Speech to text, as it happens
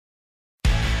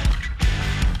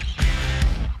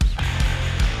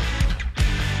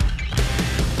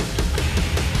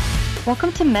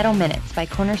Welcome to Metal Minutes by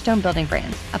Cornerstone Building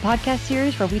Brands, a podcast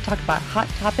series where we talk about hot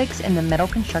topics in the metal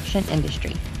construction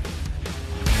industry.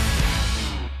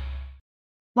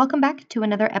 Welcome back to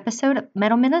another episode of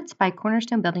Metal Minutes by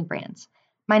Cornerstone Building Brands.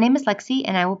 My name is Lexi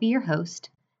and I will be your host.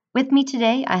 With me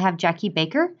today, I have Jackie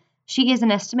Baker. She is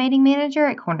an estimating manager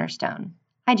at Cornerstone.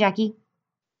 Hi, Jackie.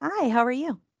 Hi, how are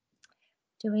you?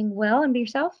 Doing well, and be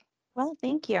yourself? Well,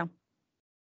 thank you.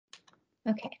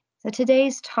 Okay. So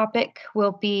today's topic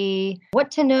will be what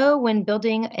to know when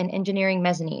building and engineering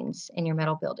mezzanines in your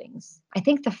metal buildings. I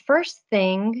think the first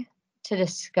thing to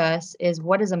discuss is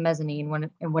what is a mezzanine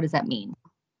and what does that mean?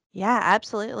 Yeah,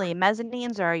 absolutely.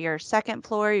 Mezzanines are your second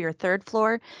floor, your third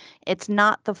floor. It's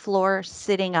not the floor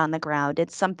sitting on the ground.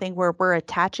 It's something where we're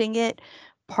attaching it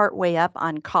partway up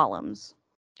on columns.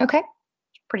 Okay,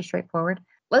 pretty straightforward.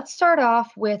 Let's start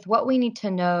off with what we need to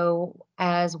know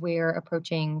as we're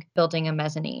approaching building a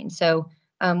mezzanine. So,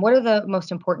 what are the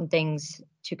most important things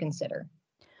to consider?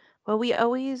 Well, we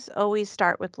always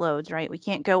start with loads, right? We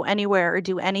can't go anywhere or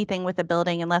do anything with a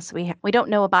building unless we don't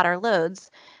know about our loads.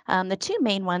 The two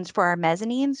main ones for our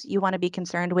mezzanines you want to be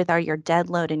concerned with are your dead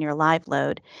load and your live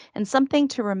load. And something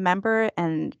to remember,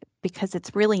 and because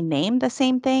it's really named the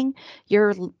same thing,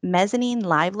 your mezzanine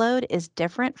live load is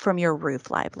different from your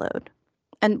roof live load.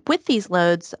 And with these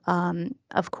loads,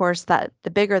 of course, that the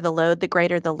bigger the load, the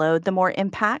greater the load, the more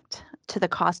impact to the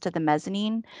cost of the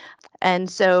mezzanine. And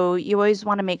so you always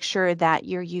want to make sure that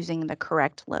you're using the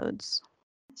correct loads.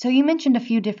 So you mentioned a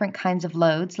few different kinds of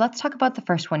loads. Let's talk about the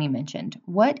first one you mentioned.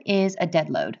 What is a dead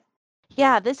load?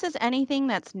 Yeah, this is anything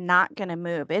that's not going to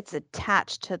move. It's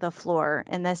attached to the floor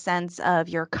in the sense of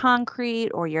your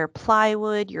concrete or your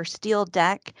plywood, your steel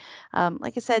deck.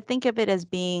 Like I said, think of it as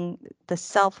being the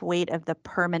self weight of the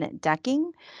permanent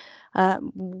decking.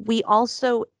 We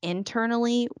also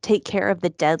internally take care of the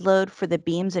dead load for the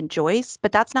beams and joists,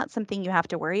 but that's not something you have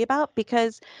to worry about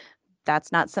because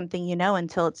that's not something you know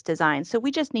until it's designed. So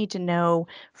we just need to know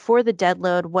for the dead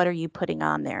load, what are you putting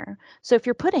on there? So if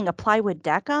you're putting a plywood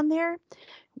deck on there,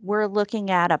 we're looking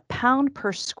at a pound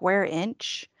per square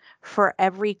inch for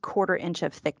every quarter inch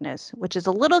of thickness, which is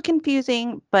a little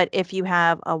confusing, but if you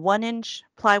have a 1 inch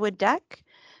plywood deck,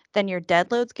 then your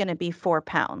dead load's going to be 4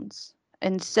 pounds.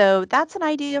 And so that's an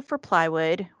idea for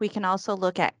plywood. We can also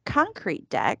look at concrete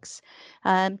decks,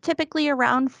 typically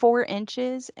around 4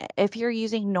 inches. If you're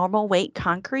using normal weight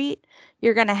concrete,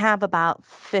 you're going to have about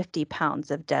 50 pounds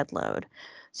of dead load.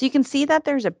 So you can see that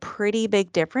there's a pretty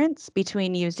big difference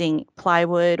between using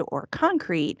plywood or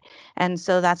concrete. And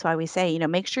so that's why we say,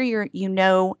 make sure you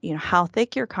know how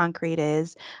thick your concrete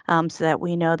is, so that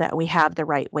we know that we have the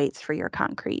right weights for your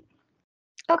concrete.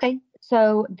 Okay.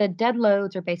 So the dead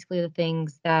loads are basically the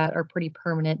things that are pretty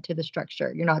permanent to the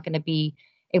structure. You're not going to be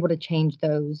able to change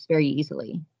those very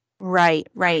easily. Right,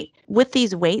 right. With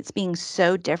these weights being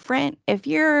so different, if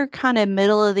you're kind of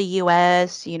middle of the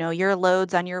US, your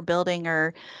loads on your building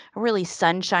are really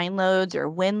sunshine loads or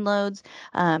wind loads,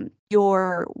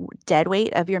 your dead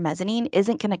weight of your mezzanine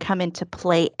isn't going to come into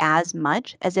play as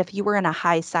much as if you were in a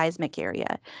high seismic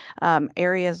area.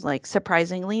 Areas like,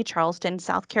 surprisingly, Charleston,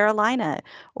 South Carolina,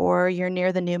 or you're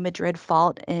near the New Madrid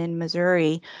Fault in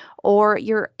Missouri, or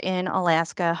you're in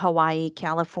Alaska, Hawaii,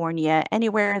 California,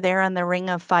 anywhere there on the Ring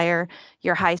of Fire,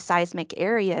 your high seismic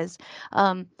areas.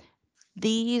 Um,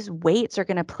 these weights are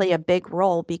going to play a big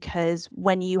role because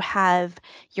when you have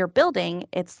your building,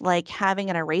 it's like having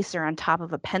an eraser on top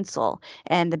of a pencil.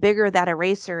 And the bigger that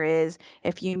eraser is,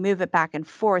 if you move it back and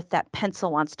forth, that pencil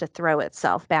wants to throw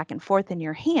itself back and forth in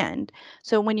your hand.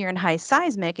 So when you're in high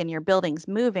seismic and your building's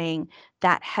moving,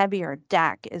 that heavier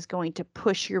deck is going to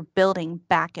push your building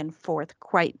back and forth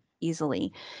quite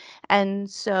easily. And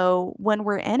so when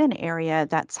we're in an area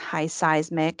that's high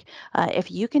seismic,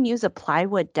 if you can use a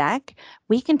plywood deck,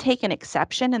 we can take an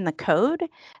exception in the code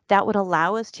that would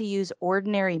allow us to use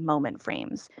ordinary moment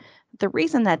frames. The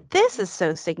reason that this is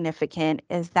so significant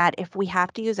is that if we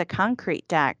have to use a concrete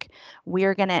deck,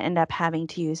 we're going to end up having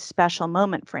to use special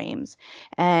moment frames.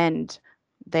 And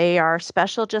they are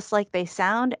special just like they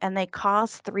sound, and they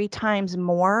cost 3 times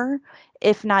more,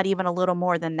 if not even a little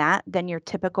more than that, than your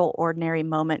typical ordinary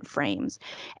moment frames.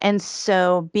 And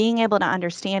so being able to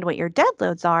understand what your dead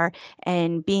loads are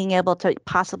and being able to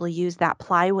possibly use that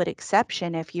plywood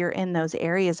exception if you're in those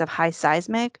areas of high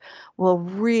seismic will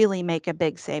really make a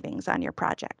big savings on your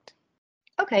project.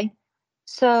 Okay.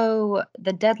 So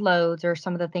the dead loads are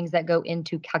some of the things that go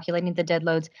into calculating the dead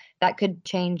loads that could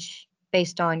change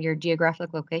based on your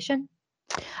geographic location.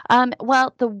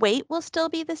 Well, the weight will still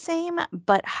be the same,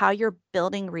 but how your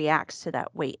building reacts to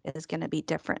that weight is going to be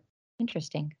different.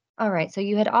 Interesting. All right. So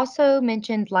you had also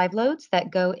mentioned live loads that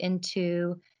go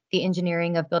into the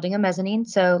engineering of building a mezzanine.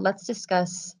 So let's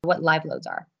discuss what live loads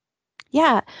are.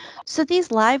 Yeah. So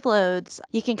these live loads,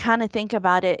 you can kind of think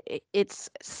about it. It's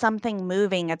something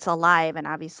moving, it's alive. And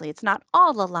obviously, it's not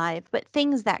all alive, but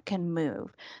things that can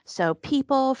move. So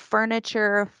people,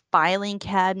 furniture, filing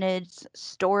cabinets,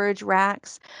 storage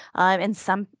racks. In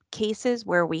some cases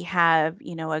where we have,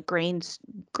 a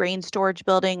grain storage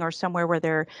building or somewhere where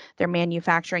they're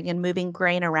manufacturing and moving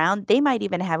grain around, they might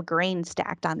even have grain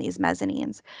stacked on these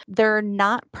mezzanines. They're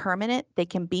not permanent. They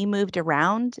can be moved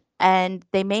around and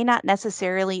they may not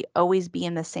necessarily always be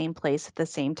in the same place at the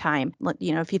same time.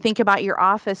 If you think about your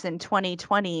office in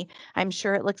 2020, I'm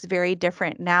sure it looks very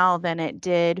different now than it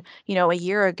did, a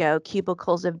year ago.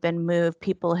 Cubicles have been moved,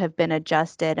 people have been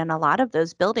adjusted, and a lot of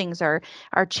those buildings are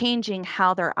changing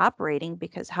how they're operating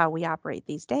because how we operate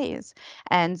these days.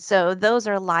 And so those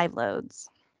are live loads.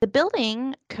 The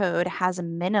building code has a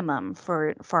minimum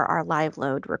for our live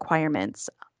load requirements.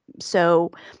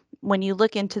 So when you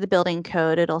look into the building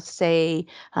code, it'll say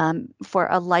for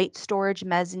a light storage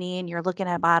mezzanine, you're looking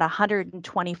at about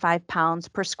 125 pounds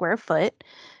per square foot.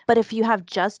 But if you have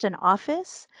just an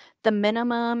office, the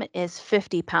minimum is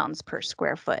 50 pounds per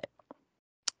square foot.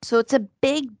 So it's a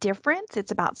big difference.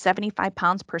 It's about 75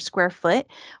 pounds per square foot,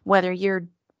 whether you're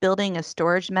building a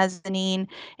storage mezzanine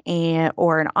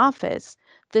or an office.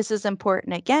 This is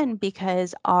important again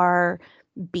because our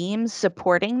beams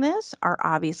supporting this are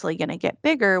obviously going to get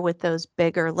bigger with those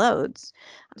bigger loads.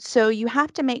 So you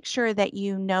have to make sure that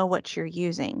you know what you're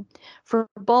using. For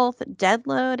both dead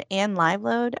load and live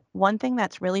load, one thing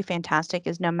that's really fantastic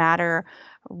is no matter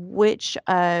which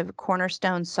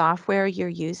Cornerstone software you're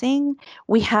using,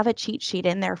 we have a cheat sheet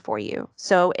in there for you.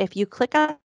 So if you click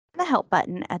on the help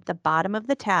button at the bottom of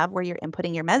the tab where you're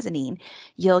inputting your mezzanine,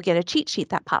 you'll get a cheat sheet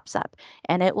that pops up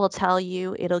and it'll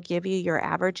give you your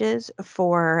averages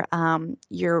for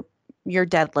your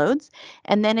dead loads.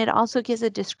 And then it also gives a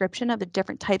description of the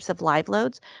different types of live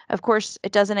loads. Of course,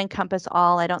 it doesn't encompass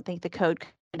all. I don't think the code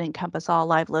could encompass all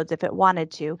live loads if it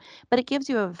wanted to, but it gives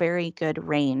you a very good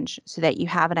range so that you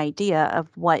have an idea of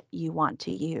what you want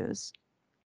to use.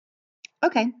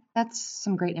 Okay, that's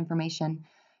some great information.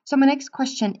 So my next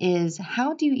question is,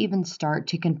 how do you even start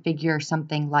to configure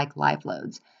something like live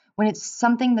loads? When it's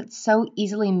something that's so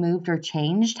easily moved or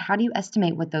changed, how do you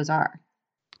estimate what those are?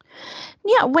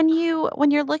 Yeah, when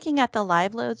you're looking at the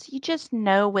live loads, you just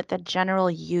know what the general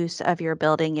use of your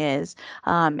building is.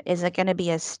 Is it going to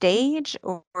be a stage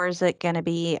or is it going to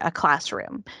be a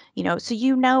classroom? So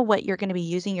you know what you're going to be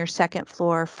using your second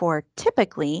floor for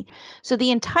typically. So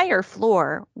the entire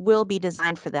floor will be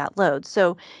designed for that load.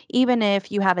 So even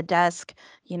if you have a desk,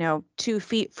 2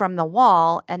 feet from the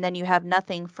wall, and then you have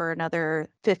nothing for another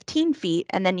 15 feet,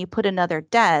 and then you put another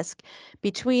desk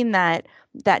between that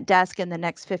desk in the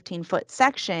next 15-foot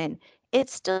section,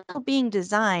 it's still being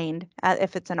designed,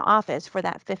 if it's an office, for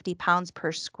that 50 pounds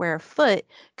per square foot,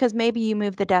 because maybe you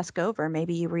move the desk over,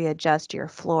 maybe you readjust your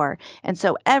floor. And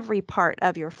so every part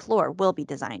of your floor will be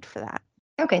designed for that.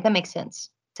 Okay, that makes sense.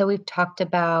 So we've talked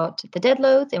about the dead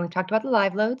loads and we've talked about the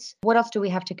live loads. What else do we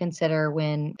have to consider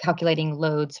when calculating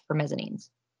loads for mezzanines?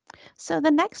 So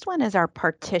the next one is our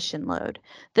partition load.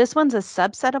 This one's a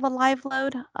subset of a live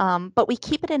load, but we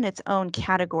keep it in its own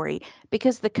category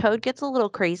because the code gets a little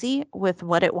crazy with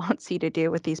what it wants you to do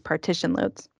with these partition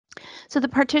loads. So the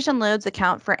partition loads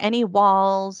account for any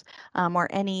walls or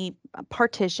any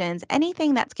partitions,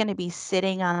 anything that's going to be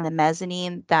sitting on the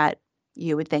mezzanine that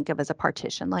you would think of as a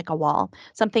partition, like a wall,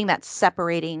 something that's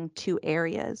separating two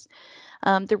areas.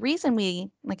 The reason we,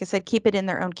 like I said, keep it in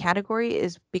their own category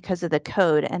is because of the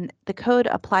code, and the code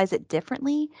applies it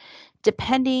differently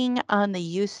depending on the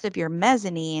use of your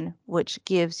mezzanine, which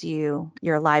gives you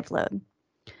your live load.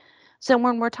 So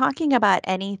when we're talking about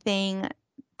anything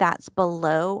that's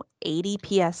below 80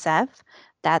 PSF,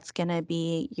 that's going to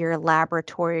be your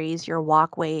laboratories, your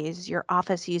walkways, your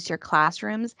office use, your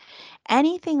classrooms,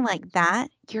 anything like that,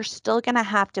 you're still going to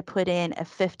have to put in a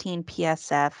 15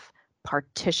 PSF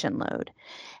partition load.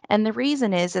 And the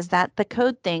reason is that the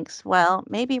code thinks, well,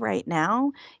 maybe right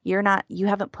now you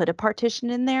haven't put a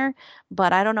partition in there,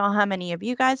 but I don't know how many of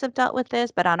you guys have dealt with this,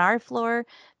 but on our floor,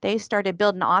 they started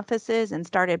building offices and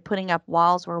started putting up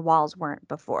walls where walls weren't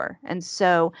before. And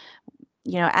so,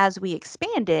 as we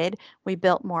expanded, we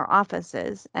built more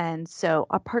offices. And so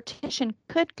a partition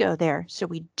could go there. So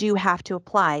we do have to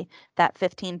apply that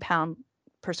 15-pound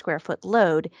per square foot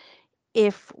load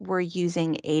if we're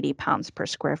using 80 pounds per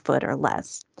square foot or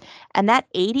less. And that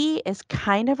 80 is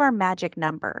kind of our magic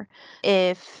number.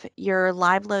 If your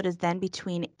live load is then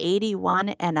between 81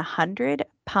 and 100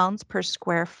 pounds per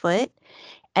square foot,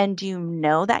 and you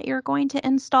know that you're going to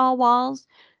install walls,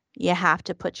 you have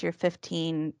to put your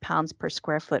 15 pounds per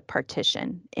square foot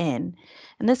partition in.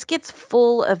 And this gets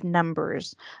full of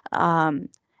numbers. Um,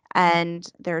 and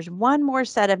there's one more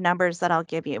set of numbers that I'll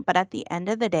give you. But at the end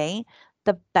of the day,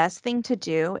 the best thing to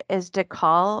do is to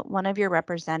call one of your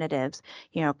representatives,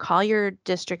 call your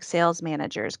district sales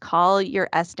managers, call your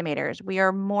estimators. We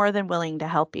are more than willing to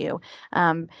help you,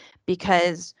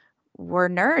 because we're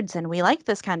nerds and we like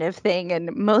this kind of thing.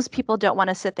 And most people don't want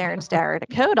to sit there and stare at a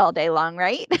code all day long,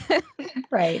 right?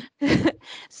 Right.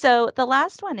 So the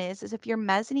last one is if your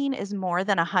mezzanine is more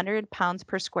than 100 pounds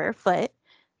per square foot,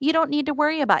 you don't need to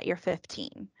worry about your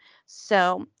 15.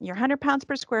 So your 100 pounds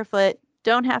per square foot,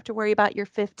 don't have to worry about your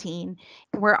 15.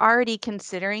 We're already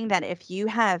considering that if you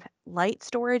have light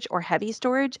storage or heavy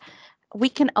storage, we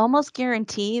can almost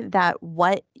guarantee that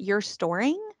what you're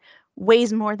storing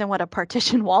weighs more than what a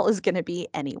partition wall is going to be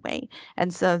anyway.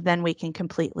 And so then we can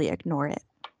completely ignore it.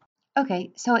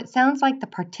 Okay, so it sounds like the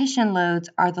partition loads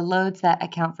are the loads that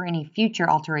account for any future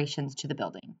alterations to the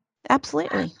building.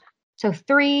 Absolutely. So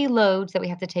 3 loads that we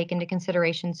have to take into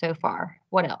consideration so far.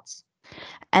 What else?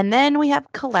 And then we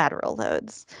have collateral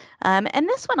loads. And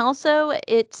this one also,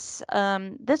 this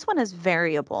one is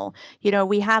variable.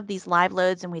 We have these live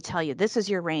loads and we tell you this is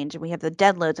your range, and we have the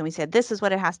dead loads and we said this is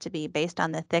what it has to be based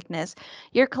on the thickness.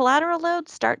 Your collateral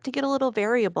loads start to get a little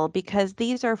variable because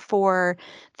these are for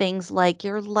things like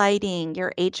your lighting,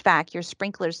 your HVAC, your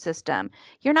sprinkler system.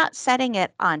 You're not setting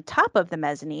it on top of the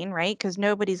mezzanine, right? Because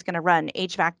nobody's going to run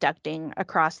HVAC ducting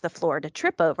across the floor to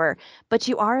trip over, but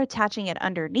you are attaching it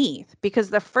underneath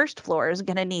because the first floor is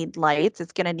going to need lights.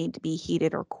 It's going to need to be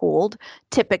heated or cooled,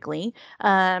 typically.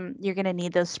 You're going to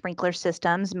need those sprinkler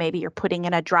systems. Maybe you're putting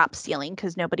in a drop ceiling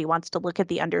because nobody wants to look at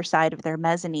the underside of their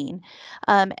mezzanine.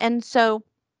 And so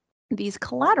these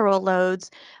collateral loads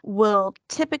will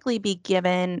be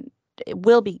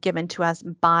given to us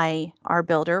by our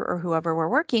builder or whoever we're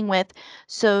working with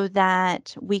so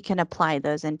that we can apply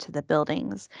those into the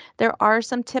buildings. There are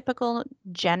some typical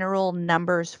general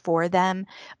numbers for them,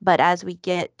 but as we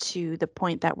get to the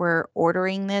point that we're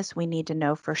ordering this, we need to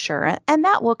know for sure. And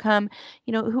that will come,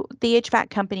 the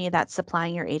HVAC company that's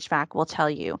supplying your HVAC will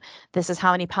tell you this is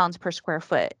how many pounds per square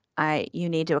foot you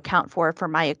need to account for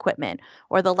my equipment.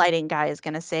 Or the lighting guy is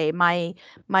going to say my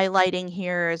lighting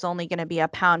here is only going to be a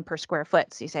pound per square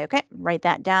foot. So you say, okay, write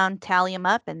that down, tally them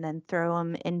up, and then throw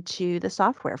them into the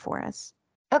software for us.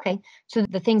 Okay, so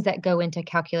the things that go into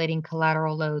calculating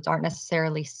collateral loads aren't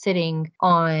necessarily sitting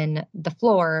on the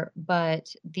floor,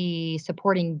 but the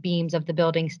supporting beams of the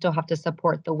building still have to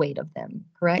support the weight of them,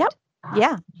 correct? Yep.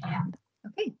 Yeah.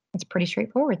 Okay, that's pretty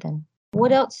straightforward then.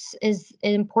 What else is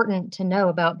important to know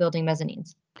about building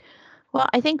mezzanines? Well,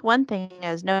 I think one thing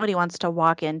is nobody wants to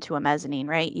walk into a mezzanine,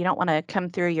 right? You don't want to come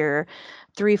through your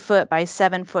 3 foot by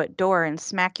 7 foot door and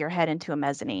smack your head into a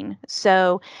mezzanine.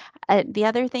 So, the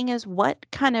other thing is what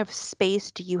kind of space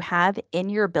do you have in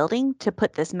your building to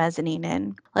put this mezzanine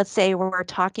in? Let's say we're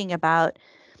talking about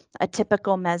a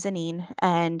typical mezzanine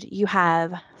and you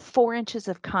have 4 inches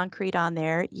of concrete on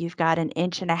there. You've got an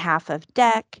inch and a half of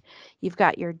deck. You've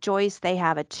got your joist. They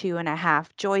have a 2.5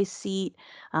 joist seat.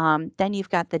 Then you've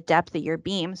got the depth of your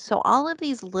beams. So all of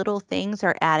these little things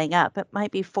are adding up. It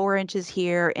might be 4 inches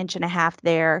here, inch and a half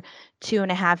there,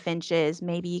 2.5 inches.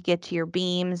 Maybe you get to your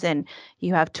beams and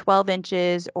you have 12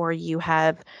 inches or you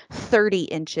have 30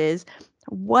 inches.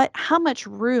 How much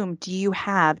room do you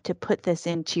have to put this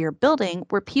into your building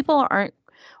where people aren't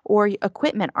or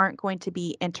equipment aren't going to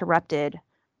be interrupted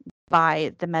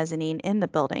by the mezzanine in the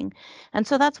building? And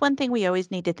so that's one thing we always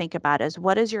need to think about is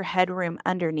what is your headroom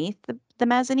underneath the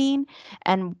mezzanine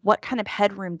and what kind of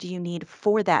headroom do you need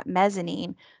for that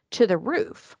mezzanine to the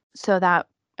roof so that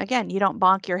again you don't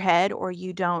bonk your head or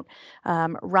you don't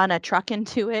run a truck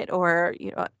into it or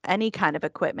any kind of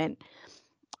equipment.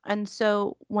 And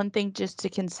so one thing just to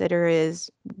consider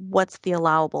is what's the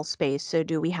allowable space? So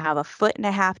do we have a foot and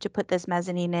a half to put this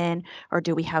mezzanine in, or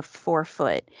do we have 4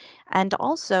 foot? And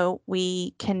also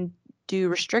we can do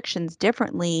restrictions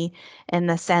differently in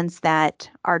the sense that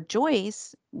our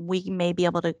joists, we may be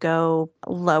able to go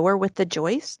lower with the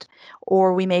joist,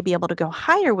 or we may be able to go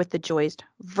higher with the joist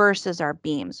versus our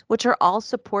beams, which are all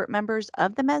support members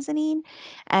of the mezzanine.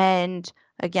 And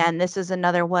again, this is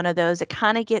another one of those, it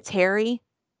kind of gets hairy.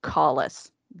 Call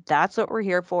us. That's what we're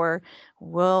here for.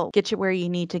 We'll get you where you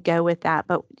need to go with that.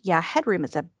 But yeah, headroom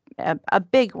is a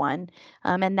big one.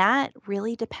 And that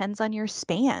really depends on your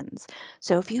spans.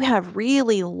 So if you have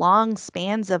really long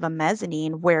spans of a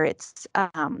mezzanine where it's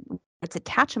its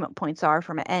attachment points are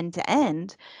from end to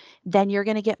end, then you're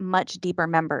going to get much deeper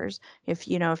members. If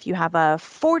you have a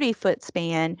 40-foot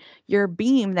span, your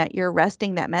beam that you're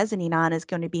resting that mezzanine on is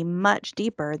going to be much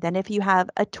deeper than if you have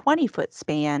a 20-foot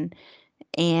span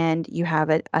and you have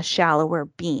a shallower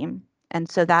beam. And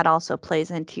so that also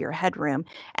plays into your headroom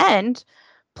and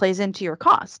plays into your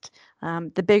cost.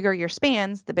 The bigger your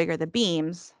spans, the bigger the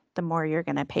beams, the more you're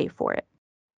going to pay for it.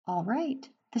 All right.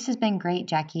 This has been great,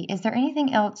 Jackie. Is there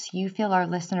anything else you feel our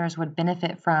listeners would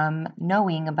benefit from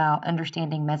knowing about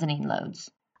understanding mezzanine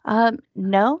loads?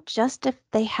 No, just if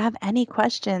they have any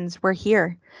questions, we're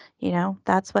here.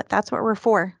 That's what we're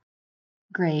for.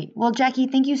 Great. Well, Jackie,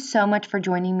 thank you so much for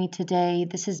joining me today.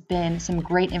 This has been some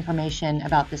great information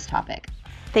about this topic.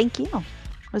 Thank you.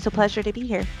 It was a pleasure to be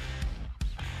here.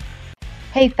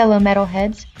 Hey, fellow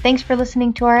metalheads. Thanks for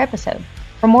listening to our episode.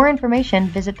 For more information,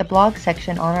 visit the blog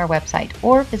section on our website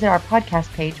or visit our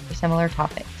podcast page for similar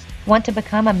topics. Want to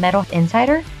become a Metal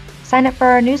Insider? Sign up for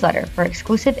our newsletter for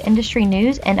exclusive industry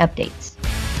news and updates.